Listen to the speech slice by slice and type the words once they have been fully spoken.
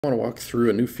I want to walk through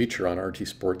a new feature on RT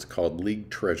Sports called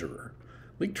LeagueTreasurer.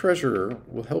 LeagueTreasurer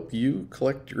will help you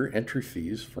collect your entry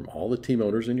fees from all the team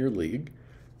owners in your league.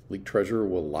 LeagueTreasurer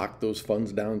will lock those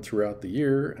funds down throughout the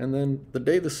year, and then the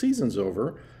day the season's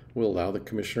over, will allow the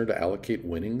commissioner to allocate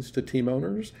winnings to team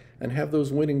owners and have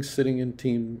those winnings sitting in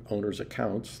team owners'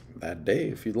 accounts that day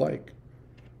if you'd like.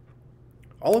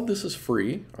 All of this is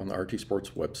free on the RT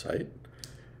Sports website.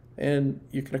 And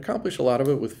you can accomplish a lot of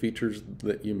it with features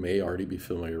that you may already be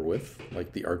familiar with,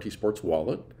 like the RT Sports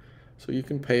wallet. So you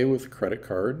can pay with credit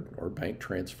card or bank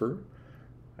transfer,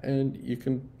 and you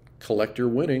can collect your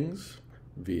winnings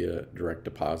via direct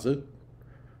deposit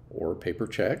or paper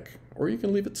check, or you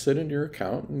can leave it sit in your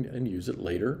account and use it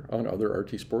later on other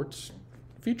RT Sports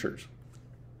features.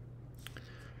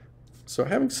 So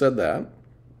having said that,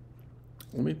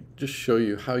 let me just show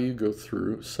you how you go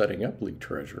through setting up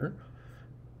LeagueTreasurer.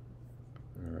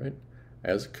 All right.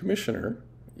 As a commissioner,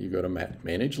 you go to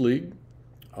Manage League.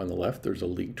 On the left, there's a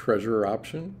LeagueTreasurer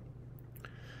option.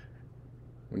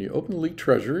 When you open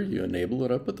LeagueTreasurer, you enable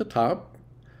it up at the top.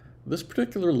 This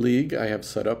particular league I have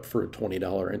set up for a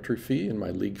 $20 entry fee in my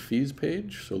league fees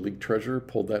page. So LeagueTreasurer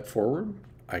pulled that forward.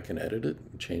 I can edit it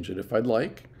and change it if I'd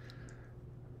like.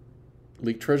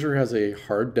 LeagueTreasurer has a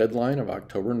hard deadline of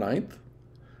October 9th.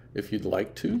 If you'd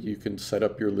like to, you can set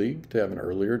up your league to have an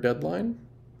earlier deadline.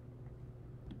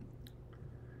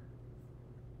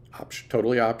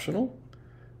 Totally optional.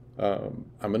 I'm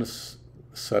going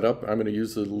to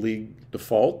use the league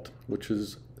default, which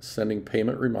is sending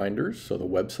payment reminders. So the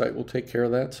website will take care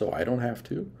of that, so I don't have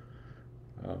to.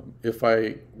 If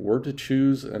I were to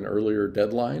choose an earlier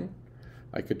deadline,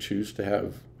 I could choose to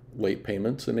have late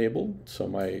payments enabled, so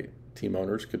my team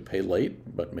owners could pay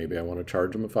late, but maybe I want to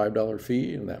charge them a $5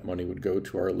 fee, and that money would go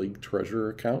to our LeagueTreasurer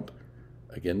account.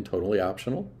 Again, totally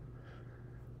optional.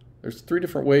 There's 3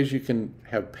 different ways you can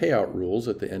have payout rules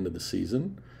at the end of the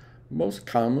season. Most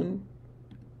common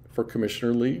for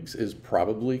commissioner leagues is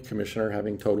probably commissioner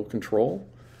having total control.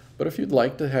 But if you'd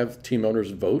like to have team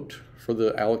owners vote for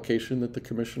the allocation that the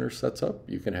commissioner sets up,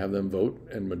 you can have them vote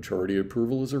and majority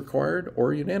approval is required,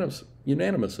 or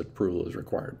unanimous approval is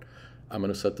required. I'm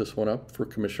going to set this one up for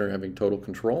commissioner having total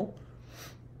control.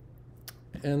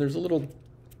 And there's a little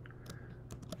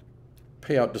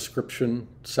payout description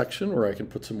section where I can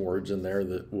put some words in there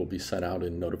that will be sent out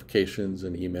in notifications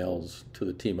and emails to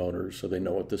the team owners so they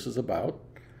know what this is about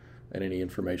and any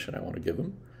information I want to give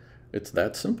them. It's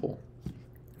that simple.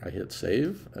 I hit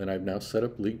save, and I've now set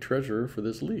up LeagueTreasurer for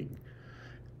this league.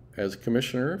 As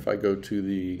commissioner, if I go to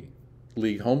the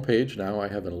league homepage, now I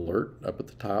have an alert up at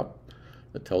the top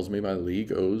that tells me my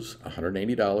league owes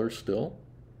 $180 still,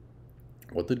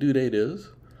 what the due date is.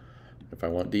 If I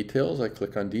want details, I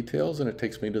click on details and it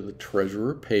takes me to the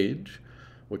treasurer page,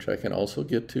 which I can also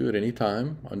get to at any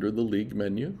time under the league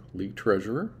menu,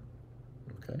 LeagueTreasurer.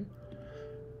 Okay.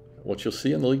 What you'll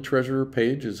see on the LeagueTreasurer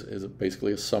page is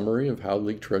basically a summary of how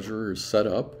LeagueTreasurer is set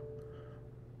up.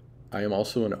 I am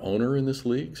also an owner in this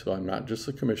league, so I'm not just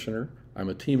a commissioner. I'm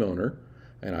a team owner,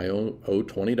 and I owe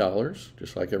 $20,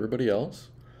 just like everybody else.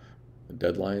 The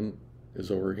deadline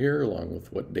is over here, along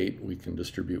with what date we can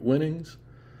distribute winnings.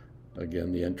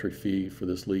 Again, the entry fee for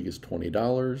this league is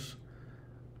 $20.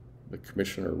 The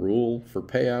commissioner rule for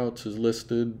payouts is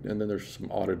listed, and then there's some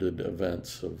audited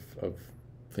events of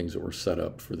things that were set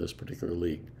up for this particular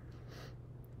league.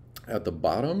 At the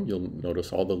bottom, you'll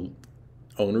notice all the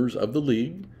owners of the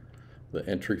league, the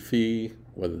entry fee,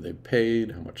 whether they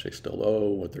paid, how much they still owe,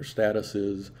 what their status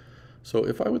is. So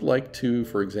if I would like to,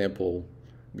 for example,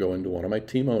 go into one of my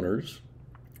team owners,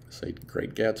 say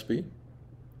Great Gatsby,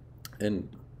 and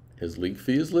his league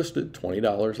fee is listed,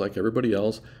 $20 like everybody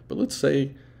else, but let's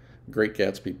say Great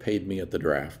Gatsby paid me at the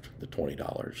draft the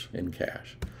 $20 in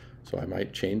cash. So I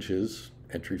might change his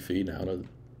entry fee now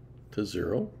to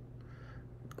 0.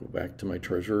 Go back to my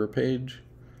treasurer page.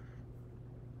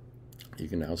 You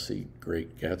can now see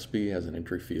Great Gatsby has an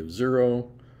entry fee of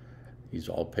 0. He's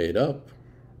all paid up.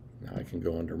 Now I can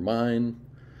go under mine.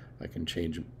 I can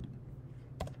change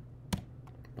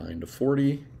mine to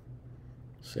 40.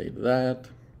 Save that.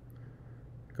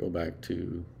 Go back to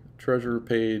the treasurer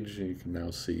page, and you can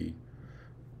now see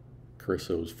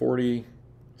Chris owes 40,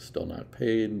 still not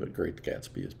paid, but Great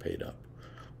Gatsby is paid up.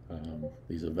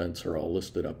 These events are all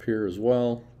listed up here as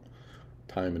well.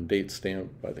 Time and date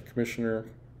stamped by the commissioner.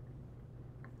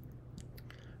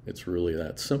 It's really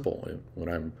that simple.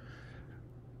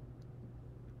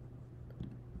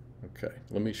 Okay,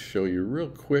 let me show you real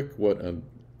quick what a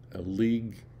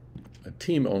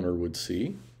team owner would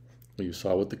see. You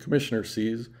saw what the commissioner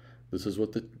sees. This is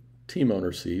what the team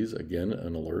owner sees. Again,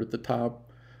 an alert at the top.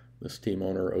 This team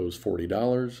owner owes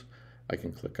 $40. I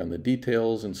can click on the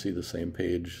details and see the same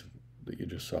page that you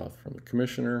just saw from the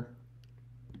commissioner.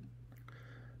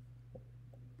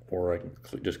 Or I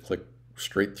can just click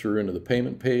straight through into the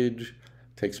payment page,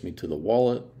 takes me to the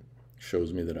wallet,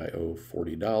 shows me that I owe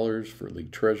 $40 for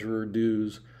LeagueTreasurer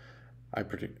dues.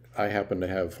 I happen to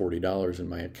have $40 in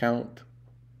my account,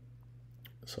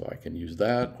 so I can use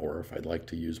that, or if I'd like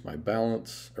to use my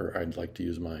balance, or I'd like to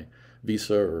use my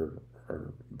Visa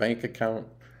or bank account,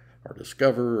 or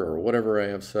Discover, or whatever I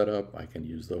have set up, I can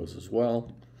use those as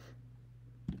well.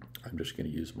 I'm just going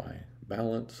to use my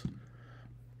balance.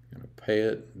 I'm going to pay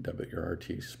it, debit your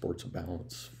RT Sports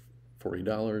Balance,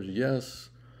 $40, yes.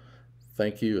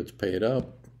 Thank you, it's paid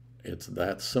up. It's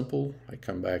that simple. I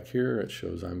come back here, it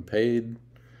shows I'm paid.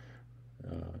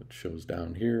 It shows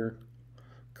down here,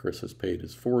 Chris has paid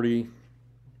his 40.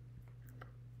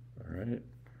 All right, it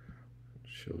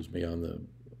shows me on the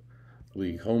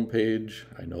league homepage.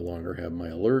 I no longer have my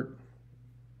alert.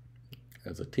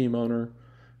 As a team owner,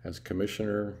 as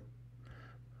commissioner,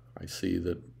 I see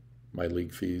that my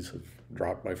league fees have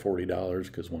dropped by $40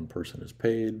 because one person is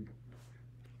paid.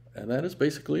 And that is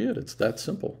basically it. It's that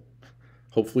simple.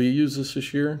 Hopefully you use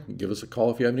this year. Give us a call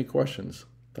if you have any questions.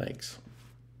 Thanks.